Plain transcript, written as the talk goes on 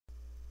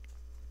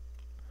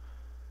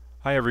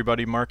Hi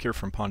everybody, Mark here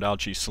from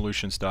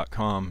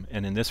pondalgasolutions.com,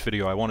 and in this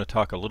video I want to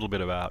talk a little bit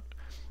about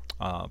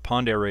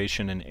pond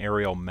aeration and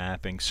aerial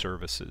mapping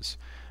services.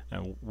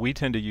 Now, we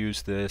tend to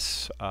use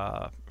this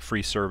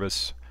free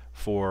service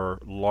for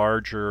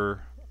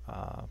larger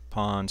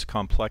ponds,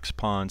 complex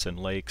ponds and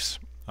lakes,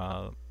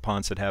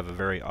 ponds that have a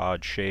very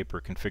odd shape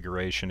or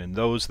configuration, and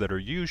those that are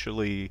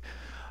usually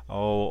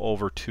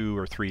over 2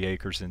 or 3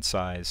 acres in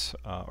size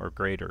or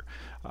greater.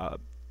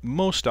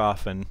 Most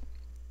often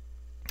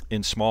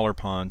in smaller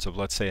ponds of,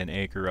 let's say, an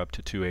acre up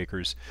to 2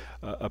 acres,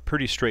 a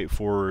pretty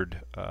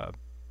straightforward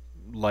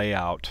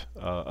layout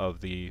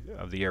of the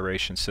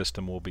aeration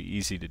system will be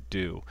easy to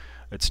do.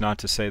 It's not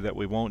to say that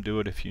we won't do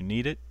it if you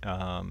need it.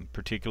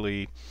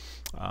 Particularly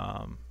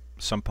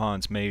some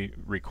ponds may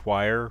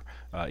require,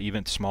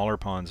 even smaller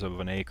ponds of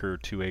an acre,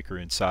 2 acre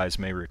in size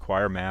may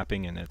require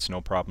mapping, and it's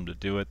no problem to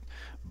do it,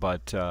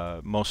 but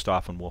most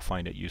often we'll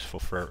find it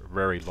useful for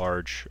very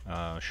large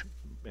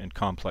and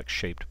complex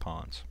shaped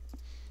ponds.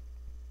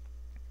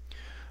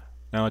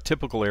 Now, a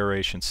typical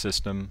aeration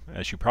system,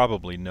 as you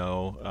probably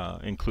know,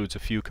 includes a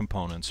few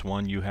components.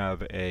 One, you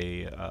have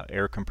a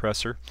air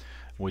compressor,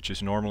 which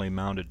is normally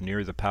mounted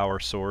near the power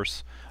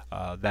source.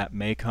 That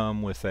may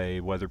come with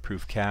a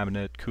weatherproof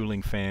cabinet,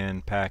 cooling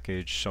fan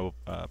package, so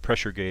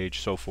pressure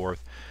gauge, so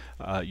forth.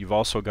 You've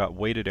also got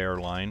weighted air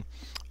line.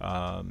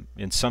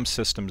 In some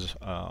systems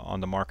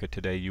on the market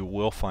today, you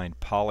will find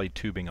poly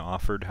tubing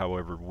offered.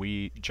 However,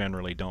 we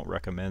generally don't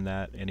recommend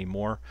that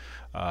anymore.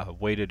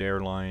 Weighted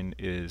air line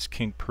is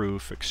kink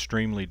proof,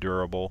 extremely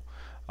durable,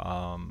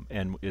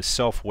 and is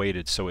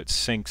self-weighted, so it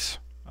sinks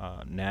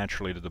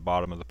naturally to the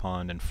bottom of the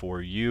pond. And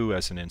for you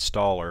as an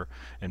installer,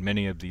 and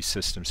many of these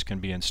systems can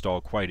be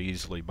installed quite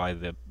easily by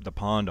the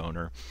pond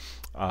owner,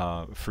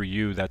 for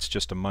you that's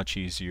just a much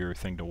easier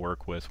thing to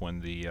work with when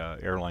the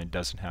airline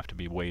doesn't have to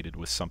be weighted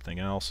with something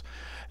else.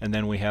 And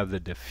then we have the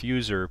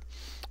diffuser,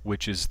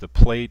 which is the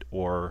plate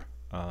or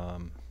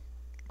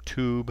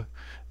tube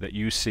that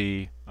you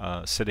see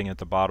sitting at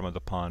the bottom of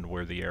the pond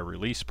where the air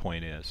release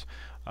point is.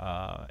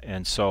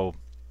 And so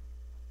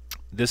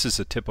this is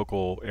a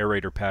typical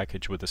aerator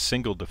package with a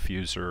single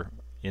diffuser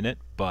in it,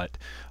 but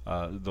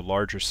the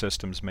larger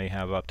systems may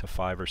have up to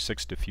 5 or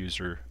 6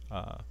 diffuser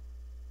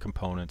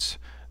components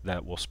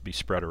that will be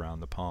spread around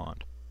the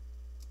pond.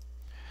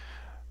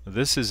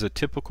 This is a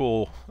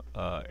typical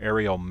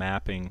aerial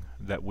mapping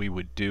that we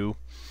would do.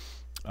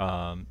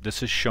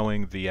 This is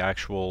showing the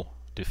actual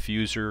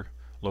diffuser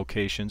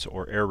locations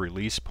or air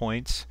release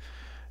points.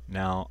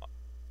 Now,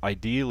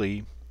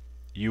 ideally,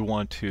 you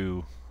want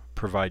to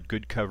provide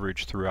good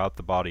coverage throughout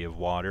the body of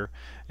water,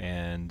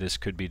 and this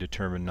could be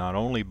determined not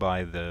only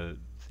by the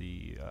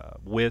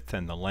width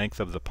and the length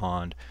of the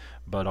pond,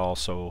 but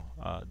also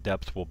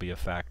depth will be a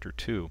factor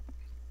too.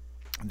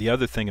 The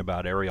other thing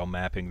about aerial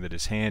mapping that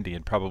is handy,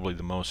 and probably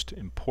the most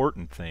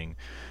important thing,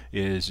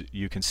 is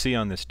you can see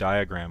on this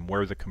diagram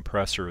where the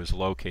compressor is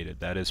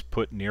located. That is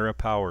put near a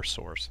power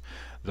source.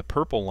 The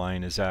purple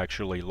line is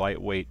actually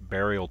lightweight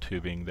burial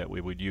tubing that we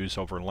would use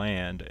over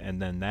land,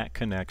 and then that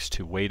connects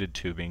to weighted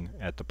tubing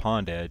at the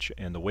pond edge,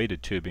 and the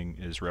weighted tubing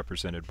is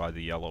represented by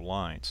the yellow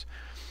lines.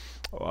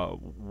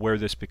 Where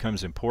this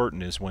becomes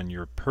important is when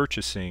you're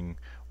purchasing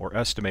or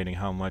estimating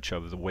how much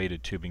of the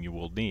weighted tubing you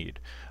will need.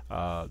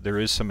 There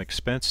is some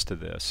expense to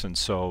this, and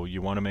so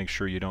you want to make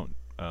sure you don't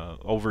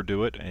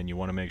overdo it, and you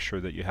want to make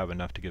sure that you have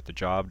enough to get the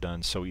job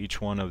done. So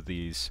each one of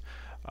these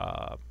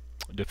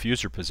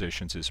diffuser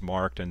positions is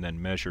marked and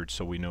then measured,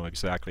 so we know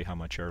exactly how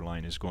much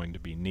airline is going to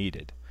be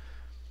needed.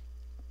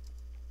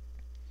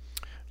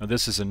 Now,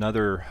 this is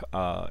another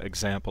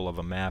example of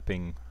a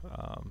mapping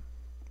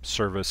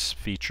service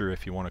feature,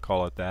 if you want to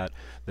call it that.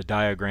 The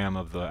diagram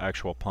of the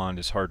actual pond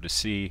is hard to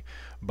see,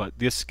 but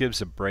this gives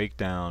a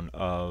breakdown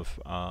of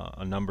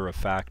a number of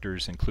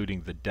factors,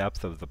 including the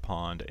depth of the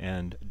pond,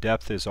 and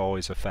depth is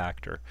always a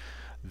factor.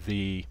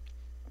 We'll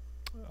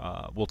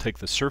take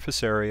the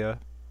surface area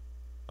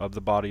of the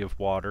body of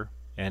water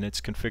and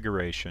its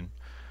configuration,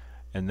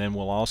 and then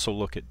we'll also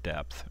look at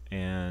depth,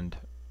 and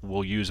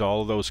we'll use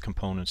all of those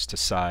components to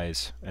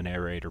size an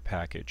aerator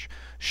package.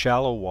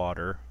 Shallow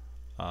water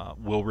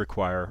will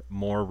require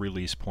more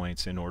release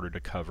points in order to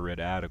cover it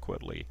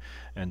adequately,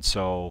 and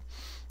so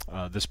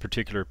this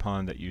particular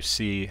pond that you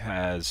see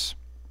has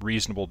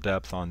reasonable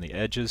depth on the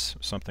edges,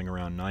 something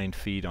around 9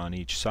 feet on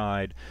each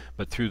side,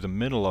 but through the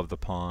middle of the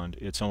pond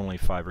it's only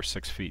 5 or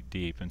 6 feet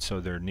deep, and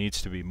so there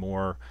needs to be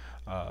more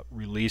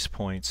release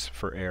points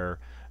for air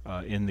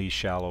in these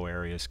shallow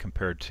areas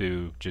compared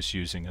to just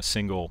using a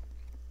single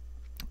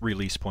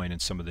release point in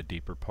some of the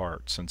deeper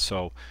parts. And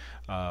so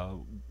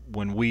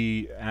when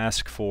we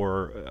ask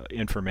for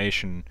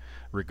information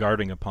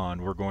regarding a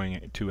pond, we're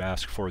going to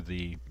ask for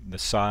the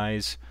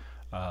size,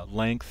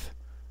 length,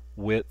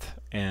 width,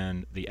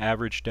 and the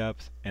average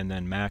depth, and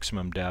then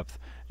maximum depth.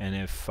 And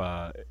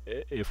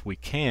if we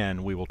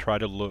can, we will try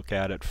to look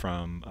at it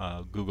from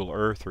Google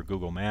Earth or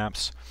Google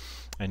Maps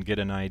and get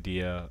an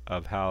idea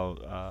of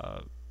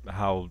how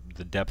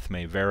the depth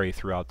may vary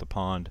throughout the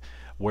pond,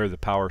 where the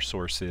power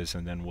source is,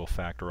 and then we'll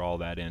factor all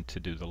that in to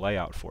do the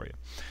layout for you.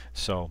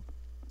 So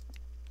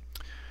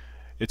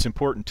It's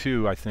important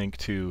too, I think,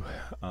 to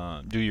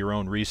do your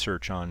own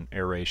research on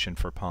aeration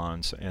for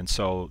ponds, and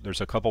so there's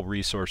a couple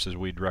resources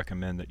we'd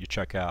recommend that you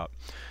check out.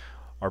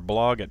 Our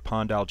blog at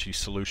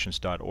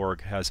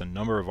pondalgaesolutions.org has a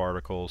number of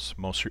articles,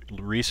 most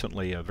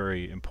recently a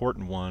very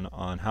important one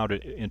on how to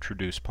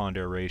introduce pond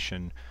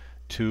aeration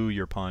to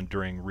your pond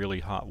during really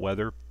hot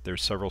weather.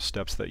 There's several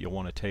steps that you'll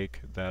want to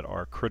take that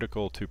are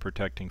critical to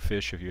protecting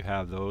fish if you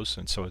have those,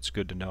 and so it's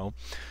good to know.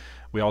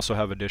 We also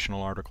have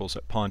additional articles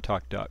at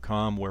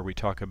pondtalk.com where we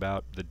talk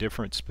about the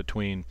difference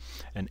between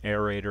an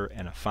aerator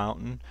and a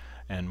fountain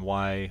and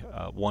why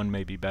one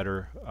may be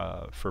better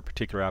for a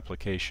particular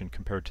application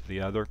compared to the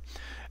other.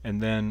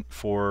 And then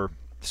for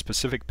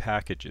specific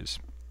packages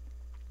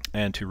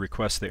and to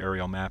request the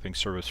aerial mapping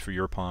service for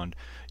your pond,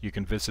 you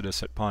can visit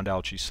us at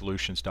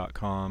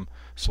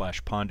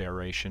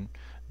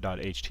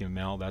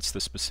pondalgaesolutions.com/pondaeration.html. That's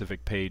the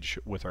specific page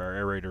with our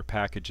aerator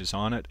packages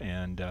on it,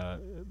 and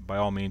by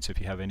all means,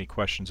 if you have any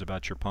questions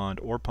about your pond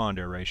or pond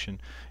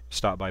aeration,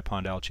 stop by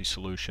Pond Algae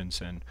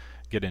Solutions and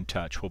get in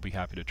touch. We'll be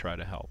happy to try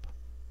to help.